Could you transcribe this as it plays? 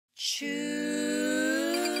Choose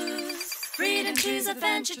freedom, choose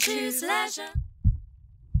adventure, choose leisure.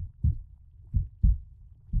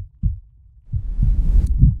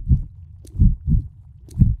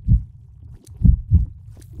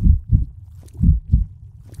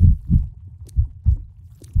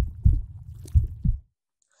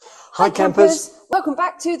 Hi campers, welcome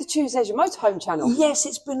back to the Choose Leisure Motorhome channel. Yes,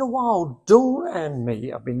 it's been a while. Dawn and me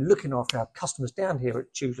have been looking after our customers down here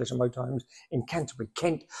at Choose Leisure Motorhomes in Canterbury,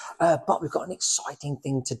 Kent. But we've got an exciting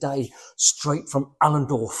thing today, straight from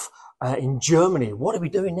Allendorf in Germany. What are we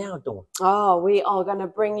doing now, Dawn? We are going to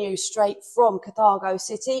bring you straight from Carthago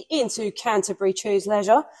City into Canterbury Choose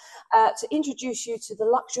Leisure to introduce you to the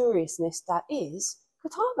luxuriousness that is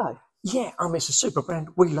Carthago. Yeah, it's a super brand.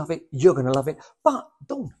 We love it. You're going to love it. But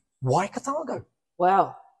Dawn, why Carthago?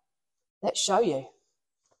 Well, let's show you.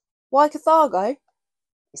 Why Carthago?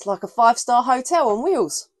 It's like a 5-star hotel on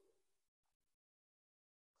wheels.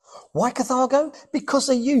 Why Carthago? Because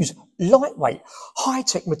they use lightweight,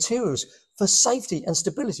 high-tech materials for safety and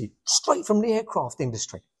stability, straight from the aircraft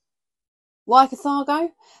industry. Why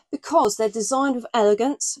Carthago? Because they're designed with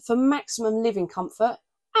elegance for maximum living comfort,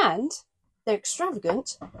 and they're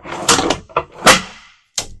extravagant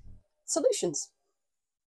solutions.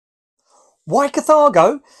 Why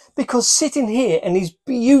Carthago? Because sitting here in these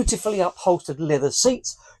beautifully upholstered leather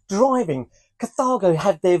seats, driving, Carthago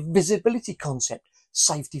have their visibility concept.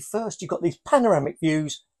 Safety first. You've got these panoramic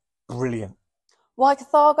views. Brilliant. Why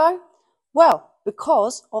Carthago? Well,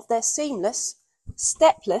 because of their seamless,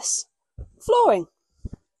 stepless flooring.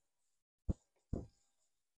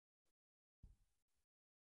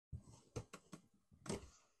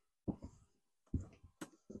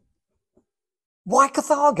 Why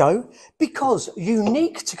Carthago? Because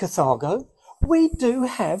unique to Carthago, we do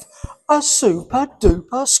have a super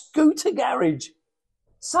duper scooter garage.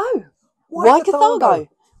 So, why Carthago?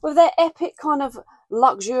 With their epic kind of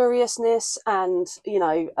luxuriousness and,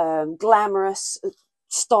 glamorous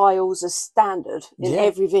styles as standard in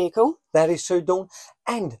every vehicle. That is true, Dawn.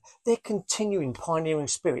 And they're continuing pioneering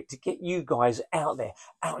spirit to get you guys out there,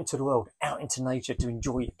 out into the world, out into nature to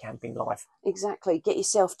enjoy your camping life. Exactly. Get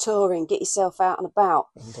yourself touring, get yourself out and about.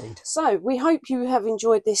 Indeed. So we hope you have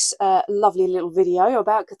enjoyed this lovely little video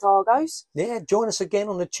about Carthagos. Yeah, join us again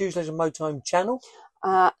on the Choose Leisure Motorhome channel.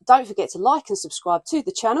 Don't forget to like and subscribe to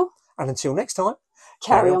the channel. And until next time,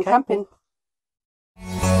 carry on camping.